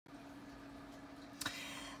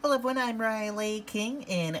Hello everyone, I'm Riley King,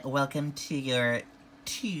 and welcome to your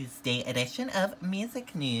Tuesday edition of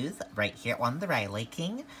Music News right here on the Riley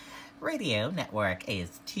King Radio Network. It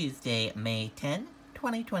is Tuesday, May 10,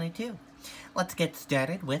 2022. Let's get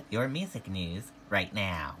started with your music news right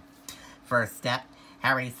now. First up,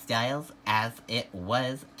 Harry Styles, As It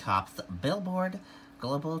Was, tops Billboard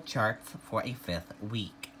Global Charts for a fifth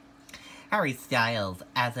week. Harry Styles'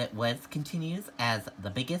 As It Was continues as the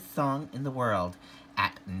biggest song in the world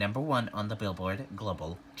at #1 on the Billboard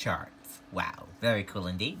Global Charts. Wow, very cool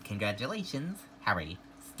indeed. Congratulations, Harry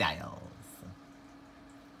Styles.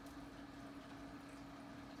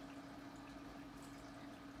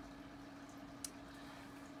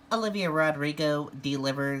 Olivia Rodrigo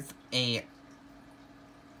delivers a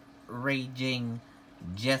raging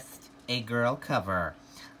Just a Girl cover.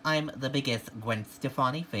 I'm the biggest Gwen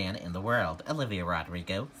Stefani fan in the world, Olivia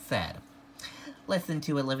Rodrigo said. Listen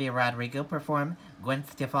to Olivia Rodrigo perform Gwen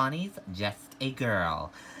Stefani's Just a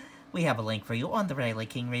Girl. We have a link for you on the Riley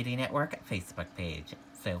King Radio Network Facebook page,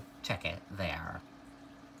 so check it there.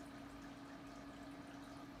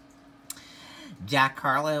 Jack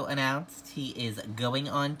Harlow announced he is going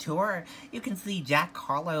on tour. You can see Jack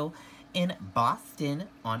Harlow in Boston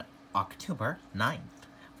on October 9th.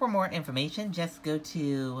 For more information, just go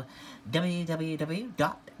to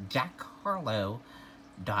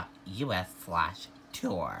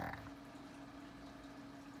www.jackharlow.us/tour.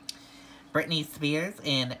 Britney Spears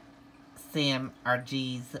and Sam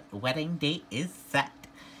Argy's wedding date is set.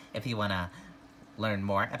 If you want to learn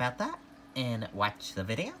more about that and watch the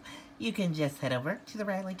video, you can just head over to the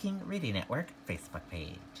Riley King Radio Network Facebook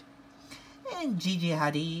page. And Gigi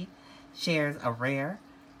Hadid shares a rare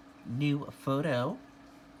new photo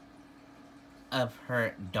of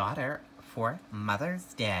her daughter for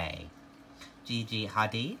Mother's Day. Gigi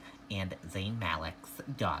Hadid and Zayn Malik's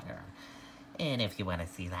daughter. And if you want to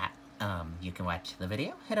see that, you can watch the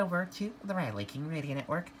video. Head over to the Riley King Radio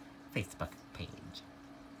Network Facebook page.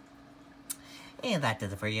 And that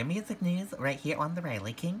does it for your music news right here on the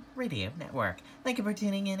Riley King Radio Network. Thank you for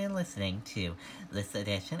tuning in and listening to this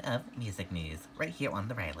edition of Music News right here on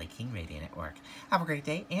the Riley King Radio Network. Have a great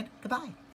day and goodbye.